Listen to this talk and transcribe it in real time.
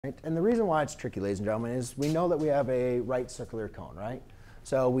Right? And the reason why it's tricky, ladies and gentlemen, is we know that we have a right circular cone, right?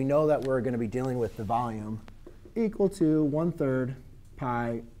 So we know that we're going to be dealing with the volume equal to 1/3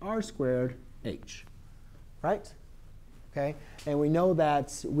 pi r squared h, right? Okay, and we know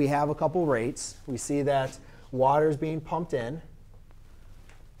that we have a couple rates. We see that water is being pumped in.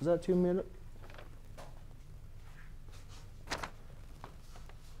 Was that 2 minutes?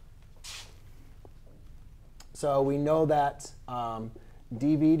 So we know that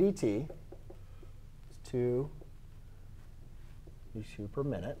dV dt is 2 per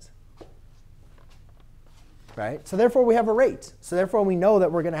minute. Right? So therefore, we have a rate. So therefore, we know that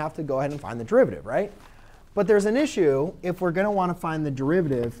we're going to have to go ahead and find the derivative, right? But there's an issue if we're going to want to find the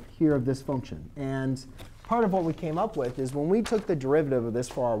derivative here of this function. And part of what we came up with is when we took the derivative of this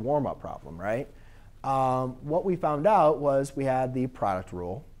for our warm-up problem, right? What we found out was we had the product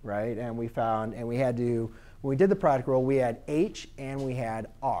rule, right? And we had to, when we did the product rule, we had h and we had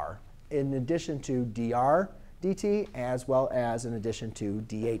r, in addition to dr dt, as well as in addition to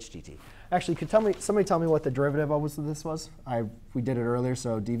dh dt. Actually, could somebody tell me what the derivative of this was? We did it earlier.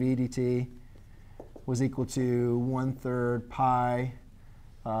 So dv dt was equal to 1/3 pi,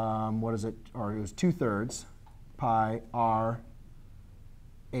 what is it? Or it was 2/3 pi r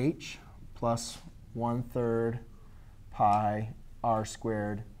h plus 1/3 pi r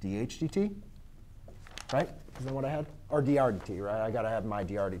squared dh dt. Right? Isn't that what I had? Or dr dt, right? I got to have my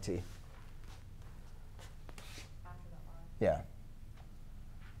dr dt. Yeah.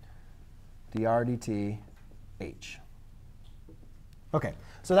 dr dt h. OK,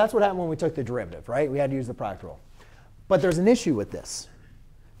 so that's what happened when we took the derivative, right? We had to use the product rule. But there's an issue with this.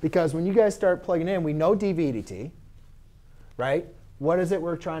 Because when you guys start plugging in, we know dv dt, right? What is it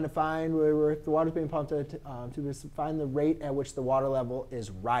we're trying to find? If the water's being pumped to find the rate at which the water level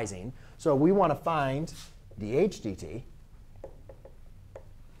is rising. So we want to find dh dt,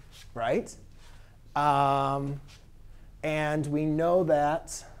 right? And we know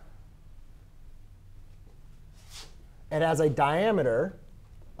that it has a diameter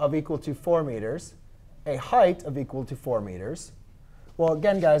of equal to 4 meters, a height of equal to 4 meters. Well,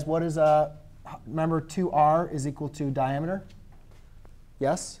 again, guys, what is remember 2r is equal to diameter?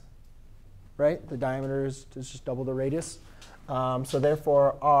 Yes? Right? The diameter is just double the radius. So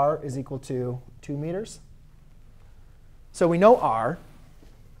therefore, r is equal to 2 meters. So we know r.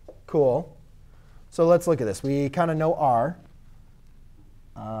 Cool. So let's look at this. We kind of know r.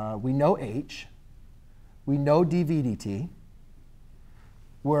 We know h. We know dv dt.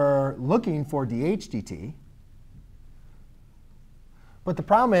 We're looking for dh dt. But the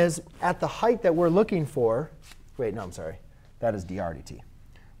problem is, at the height that we're looking for, wait, no, I'm sorry. That is dr dt.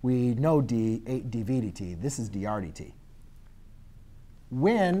 We know dv dt. This is dr dt.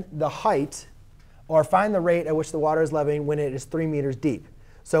 When the height, or find the rate at which the water is leveling when it is 3 meters deep.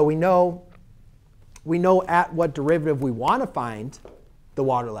 So we know at what derivative we want to find the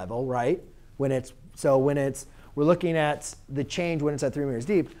water level, right? We're looking at the change when it's at 3 meters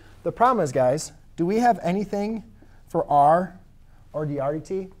deep. The problem is, guys, do we have anything for r or dr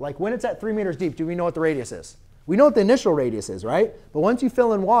dt? Like when it's at 3 meters deep, do we know what the radius is? We know what the initial radius is, right? But once you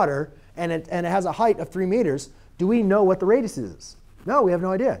fill in water and it has a height of 3 meters, do we know what the radius is? No, we have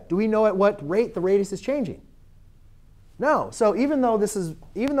no idea. Do we know at what rate the radius is changing? No. So even though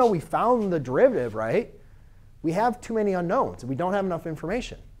we found the derivative, right, we have too many unknowns. We don't have enough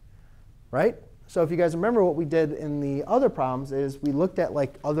information, right? So if you guys remember what we did in the other problems is we looked at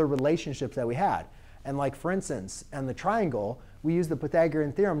like other relationships that we had. And like, for instance, in the triangle, we used the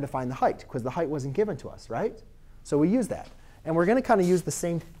Pythagorean theorem to find the height, because the height wasn't given to us, right? So we use that. And we're going to kind of use the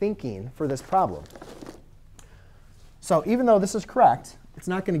same thinking for this problem. So even though this is correct, it's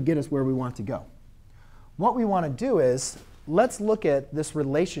not going to get us where we want to go. What we want to do is, let's look at this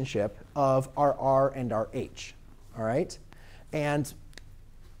relationship of our r and our h. All right? And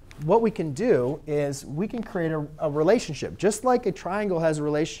what we can do is we can create a relationship. Just like a triangle has a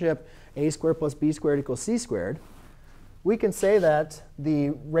relationship a squared plus b squared equals c squared, we can say that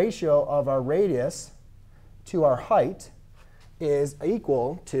the ratio of our radius to our height is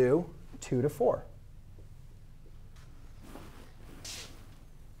equal to 2 to 4.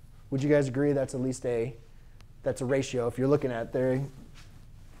 Would you guys agree that's at least that's a ratio if you're looking at their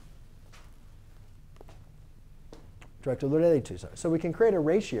direct related to? So we can create a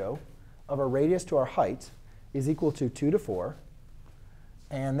ratio of our radius to our height is equal to 2 to 4.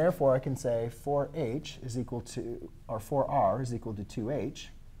 And therefore, I can say 4h is equal to, or 4r is equal to 2h.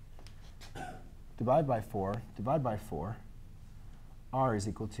 Divide by 4, divide by 4. R is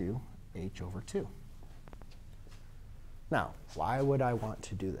equal to h over 2. Now, why would I want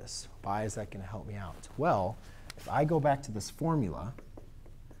to do this? Why is that going to help me out? Well, if I go back to this formula,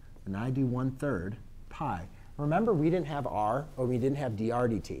 and I do 1/3 pi. Remember, we didn't have r, or we didn't have dr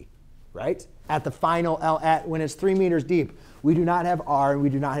dt, right? At the final, when it's 3 meters deep, we do not have r, and we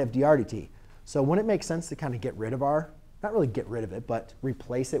do not have dr dt. So wouldn't it make sense to kind of get rid of r? Not really get rid of it, but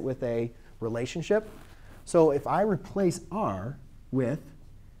replace it with a relationship. So if I replace r with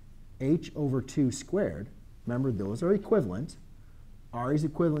h over 2 squared, remember those are equivalent. R is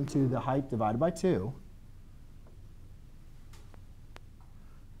equivalent to the height divided by 2.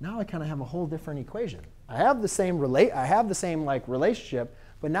 Now I kind of have a whole different equation. I have the same relationship,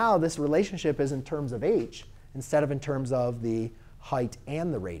 but now this relationship is in terms of h instead of in terms of the height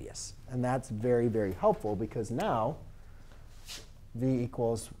and the radius. And that's very, very helpful because now v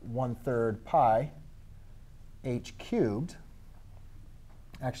equals 1/3 pi h cubed.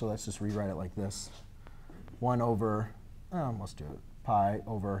 Actually, let's just rewrite it like this. 1 over, let's do it, pi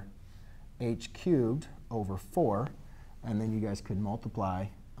over h cubed over 4. And then you guys could multiply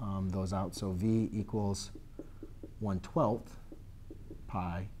those out. So v equals 1/12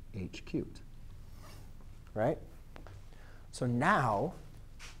 pi h cubed. Right? So now,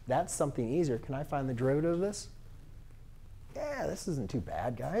 that's something easier. Can I find the derivative of this? Yeah, this isn't too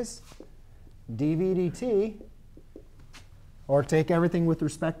bad, guys. dv dt, or take everything with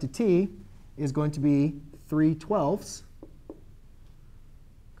respect to t, is going to be 3/12,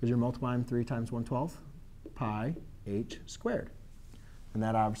 because you're multiplying 3 times 1/12, pi h squared. And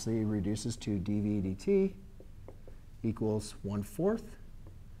that obviously reduces to dv dt equals 1/4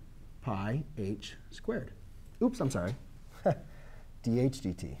 pi h squared. Oops, I'm sorry. dh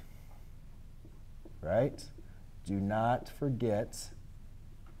dt. Right? Do not forget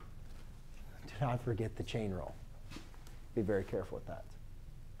the chain rule. Be very careful with that.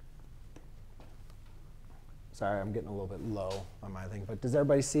 Sorry, I'm getting a little bit low on my thing. But does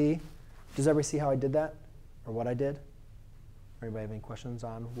everybody see how I did that? Or what I did? Anybody have any questions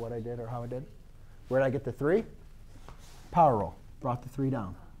on what I did or how I did? Where did I get the 3? Power rule. Brought the 3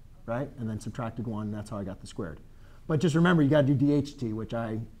 down, right? And then subtracted 1. That's how I got the squared. But just remember, you got to do dht, which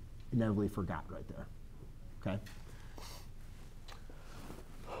I inevitably forgot right there. OK?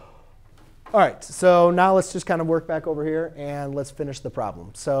 All right, so now let's just kind of work back over here, and let's finish the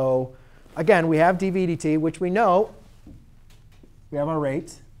problem. So again, we have dv dt, which we know we have our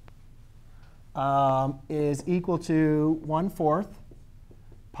rate, is equal to 1/4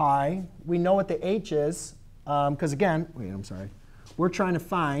 pi. We know what the h is, because again, we're trying to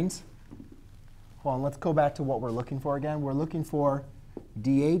find, hold on, let's go back to what we're looking for again. We're looking for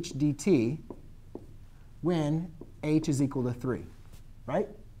dh dt when h is equal to 3, right?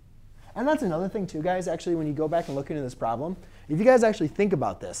 And that's another thing too, guys, actually, when you go back and look into this problem, if you guys actually think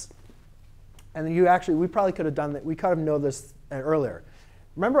about this, and then we probably could have done that, we could have known this earlier.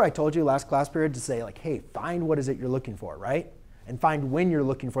 Remember I told you last class period to say, like, hey, find what is it you're looking for, right? And find when you're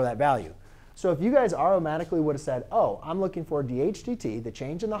looking for that value. So if you guys automatically would have said, oh, I'm looking for dh dt, the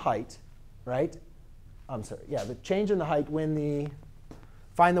change in the height, right? I'm sorry, yeah, the change in the height when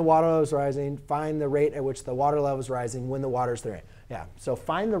find the water level is rising, find the rate at which the water level is rising when the water is 3. Yeah, so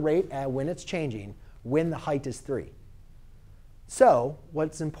find the rate at when it's changing when the height is 3. So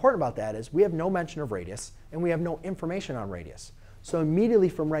what's important about that is we have no mention of radius, and we have no information on radius. So immediately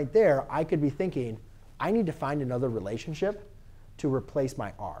from right there, I could be thinking, I need to find another relationship to replace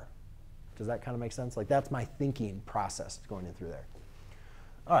my r. Does that kind of make sense? Like, that's my thinking process going in through there.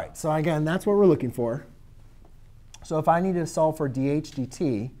 All right, so again, that's what we're looking for. So if I need to solve for dh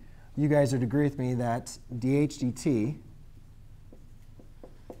dt, you guys would agree with me that dh dt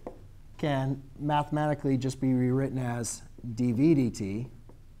can mathematically just be rewritten as dv dt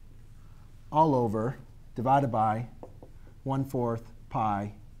all over divided by 1/4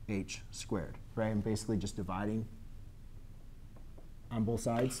 pi h squared, right? I'm basically just dividing on both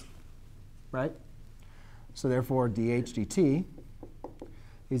sides, right? So therefore, dh dt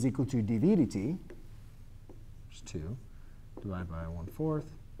is equal to dv dt, which is 2, divided by 1/4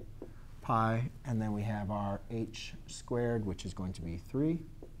 pi. And then we have our h squared, which is going to be 3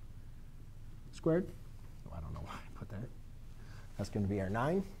 squared. Oh, I don't know why I put that. That's going to be our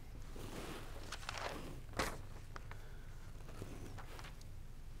 9.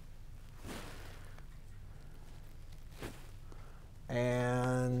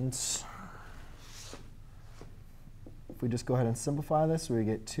 And if we just go ahead and simplify this, we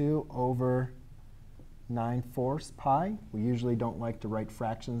get 2 over 9/4 pi. We usually don't like to write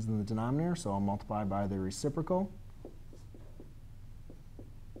fractions in the denominator, so I'll multiply by the reciprocal.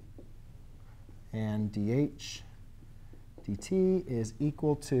 And dh dt is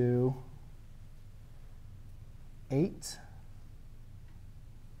equal to 8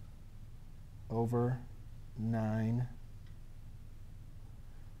 over 9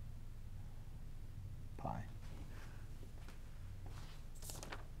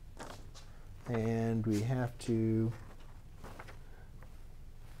 And we have to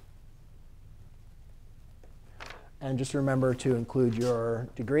and just remember to include your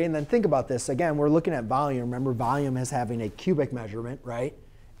degree. And then think about this. Again, we're looking at volume. Remember, volume is having a cubic measurement, right?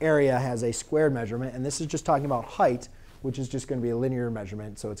 Area has a squared measurement. And this is just talking about height, which is just going to be a linear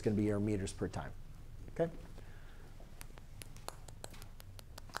measurement. So it's going to be your meters per time. Okay?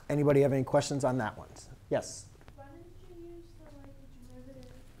 Anybody have any questions on that one? Yes?